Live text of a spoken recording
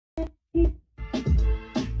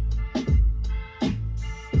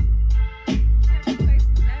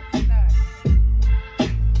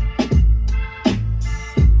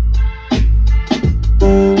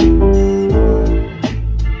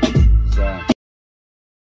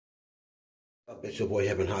up? It's your boy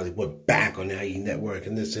Heaven Hollywood back on the IE Network,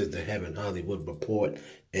 and this is the Heaven Hollywood Report,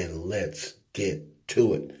 and let's get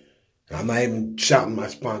to it. I'm not even shouting my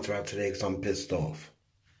sponsor out today because I'm pissed off.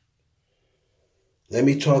 Let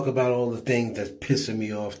me talk about all the things that's pissing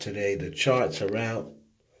me off today. The charts are out.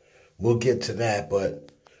 We'll get to that,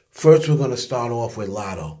 but first we're going to start off with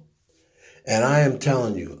Latto. And I am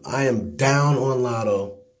telling you, I am down on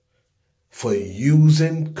Latto for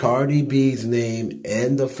using Cardi B's name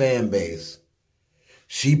and the fan base.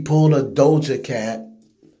 She pulled a Doja Cat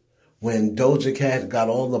when Doja Cat got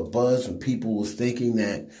all the buzz and people was thinking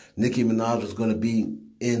that Nicki Minaj was going to be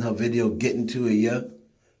in her video Getting to It, yeah?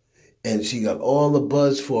 And she got all the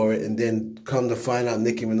buzz for it, and then come to find out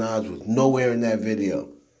Nicki Minaj was nowhere in that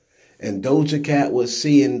video. And Doja Cat was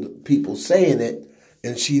seeing people saying it,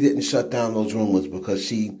 and she didn't shut down those rumors because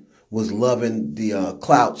she was loving the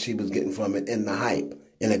clout she was getting from it and the hype,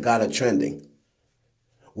 and it got her trending.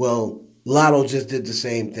 Well, Latto just did the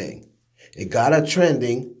same thing. It got her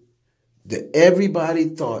trending. Everybody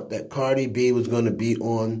thought that Cardi B was going to be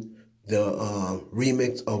on the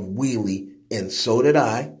remix of Wheelie, and so did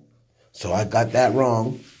I. So I got that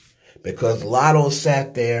wrong because Latto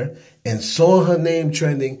sat there and saw her name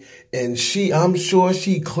trending, and I'm sure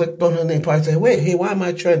she clicked on her name, probably said, wait, hey, why am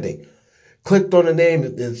I trending? Clicked on the name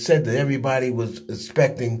and said that everybody was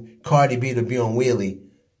expecting Cardi B to be on Wheelie.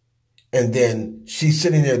 And then she's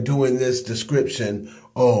sitting there doing this description.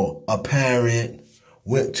 Oh, a parent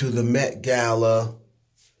went to the Met Gala,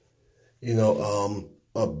 has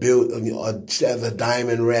a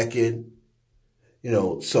diamond record,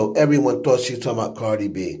 so everyone thought she was talking about Cardi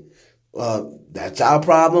B. That's our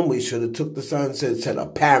problem. We should have took the sign and said a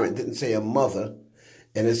parent, didn't say a mother.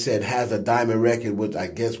 And it said has a diamond record,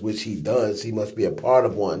 which he does. He must be a part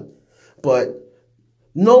of one. But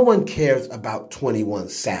no one cares about 21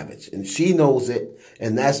 Savage. And she knows it.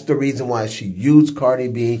 And that's the reason why she used Cardi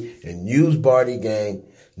B and used BardiGang.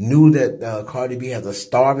 Knew that Cardi B has a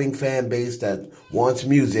starving fan base that wants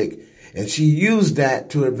music. And she used that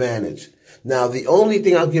to advantage. Now, the only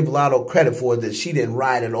thing I'll give Latto credit for is that she didn't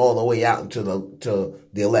ride it all the way out to the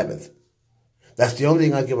 11th. That's the only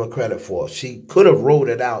thing I give her credit for. She could have rode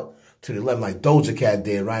it out to the 11th like Doja Cat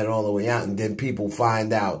did, ride it all the way out, and then people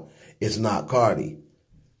find out it's not Cardi,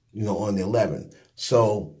 on the 11th.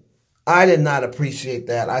 So I did not appreciate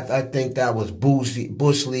that. I think that was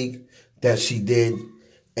Bush League that she did,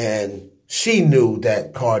 and she knew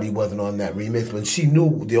that Cardi wasn't on that remix, but she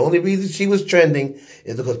knew the only reason she was trending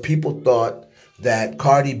is because people thought that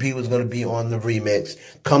Cardi B was going to be on the remix.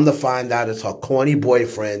 Come to find out it's her corny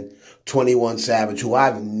boyfriend, 21 Savage, who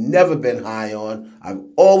I've never been high on. I've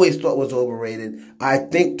always thought was overrated. I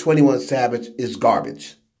think 21 Savage is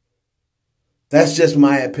garbage. That's just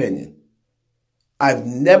my opinion. I've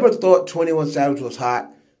never thought 21 Savage was hot.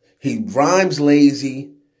 He rhymes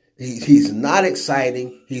lazy. He's not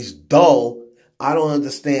exciting. He's dull. I don't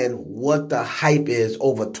understand what the hype is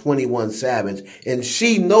over 21 Savage. And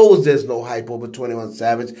she knows there's no hype over 21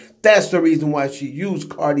 Savage. That's the reason why she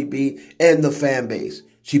used Cardi B and the fan base.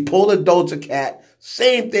 She pulled a Doja Cat.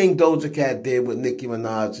 Same thing Doja Cat did with Nicki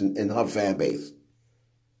Minaj and her fan base.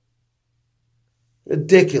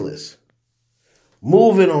 Ridiculous.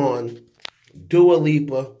 Moving on. Dua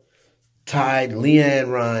Lipa tied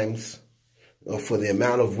LeAnn Rimes for the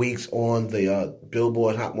amount of weeks on the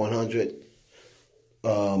Billboard Hot 100.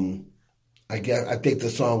 I think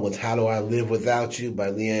the song was How Do I Live Without You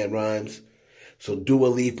by LeAnn Rimes. So Dua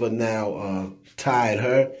Lipa now tied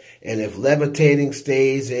her. And if Levitating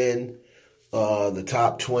stays in the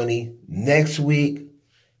top 20 next week,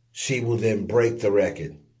 she will then break the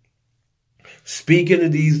record. Speaking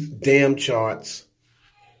of these damn charts,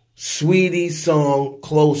 Saweetie's song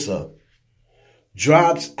Closer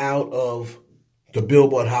drops out of the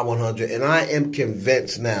Billboard Hot 100, and I am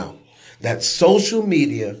convinced now that social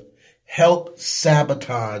media helped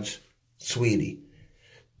sabotage Saweetie.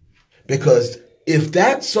 Because if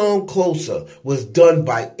that song Closer was done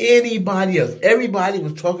by anybody else, everybody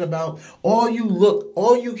was talking about, all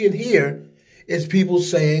you can hear is people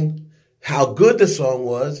saying how good the song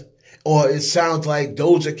was, or it sounds like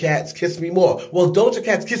Doja Cat's Kiss Me More. Well, Doja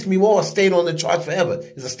Cat's Kiss Me More stayed on the charts forever.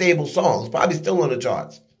 It's a stable song. It's probably still on the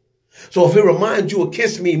charts. So if it reminds you of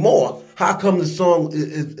Kiss Me More, how come the song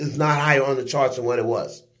is not higher on the charts than what it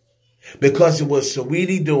was? Because it was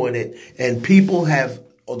Saweetie doing it, and people have,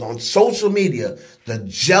 on social media, the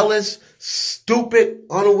jealous, stupid,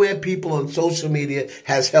 unaware people on social media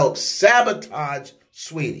has helped sabotage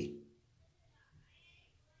Saweetie.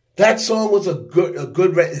 That song was a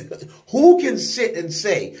good record. Who can sit and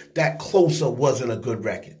say that Closer wasn't a good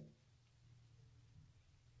record?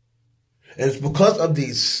 And it's because of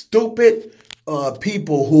these stupid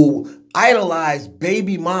people who idolize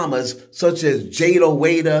baby mamas such as Jada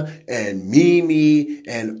Waiter and Mimi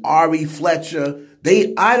and Ari Fletcher.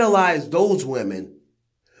 They idolize those women,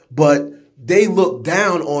 but they look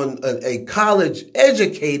down on a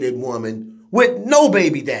college-educated woman with no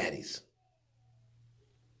baby daddies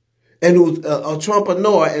and who's a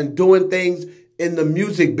entrepreneur and doing things in the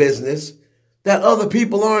music business that other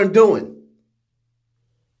people aren't doing.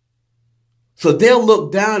 So they'll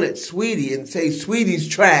look down at Saweetie and say Sweetie's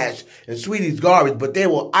trash and Sweetie's garbage, but they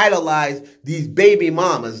will idolize these baby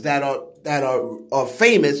mamas that are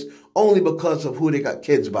famous only because of who they got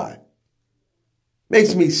kids by.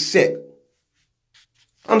 Makes me sick.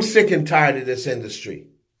 I'm sick and tired of this industry.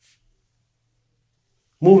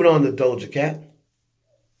 Moving on to Doja Cat.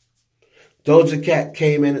 Doja Cat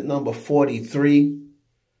came in at number 43.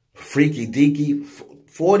 Freaky Deeky,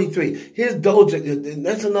 43. Here's Doja,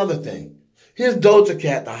 that's another thing. Here's Doja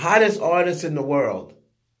Cat, the hottest artist in the world.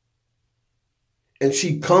 And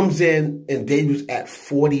she comes in and debuts at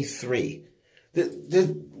 43.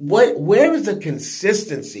 Where is the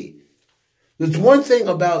consistency? There's one thing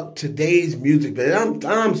about today's music, but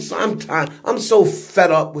I'm so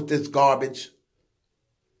fed up with this garbage.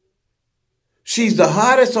 She's the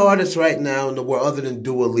hottest artist right now in the world other than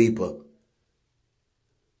Dua Lipa.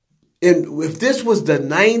 And if this was the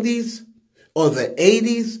 90s or the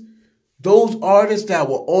 80s, those artists that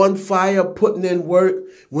were on fire, putting in work,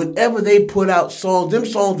 whenever they put out songs, them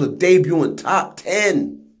songs would debut in top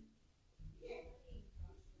 10.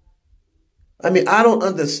 I mean, I don't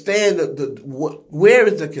understand where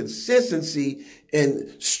is the consistency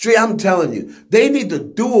in stream. I'm telling you, they need to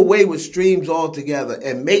do away with streams altogether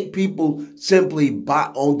and make people simply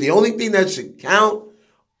buy. The only thing that should count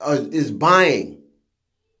is buying.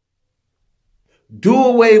 Do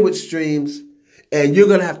away with streams, and you're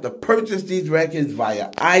going to have to purchase these records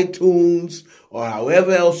via iTunes or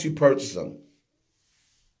however else you purchase them.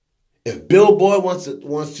 If Billboard wants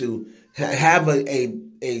to have a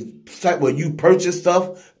site where you purchase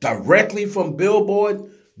stuff directly from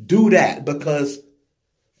Billboard, do that, because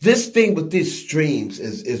this thing with these streams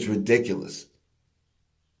is ridiculous.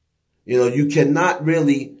 You know, you cannot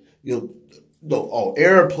really,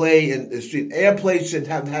 airplay and the stream. Airplay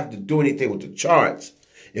shouldn't have to do anything with the charts.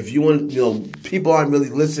 If you want, people aren't really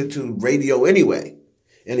listening to radio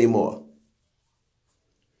anymore.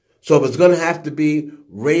 So if it's going to have to be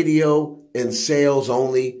radio and sales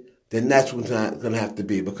only, then that's what's not going to have to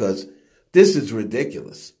be, because this is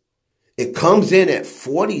ridiculous. It comes in at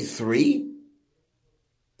 43.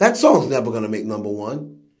 That song's never going to make number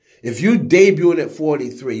one. If you debut it at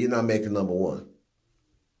 43, you're not making number one.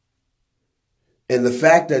 And the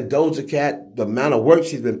fact that Doja Cat, the amount of work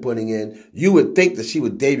she's been putting in, you would think that she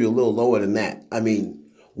would debut a little lower than that. I mean,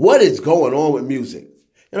 what is going on with music?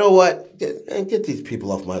 You know what? Get these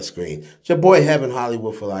people off my screen. It's your boy Heaven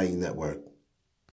Hollywood for Lying Network.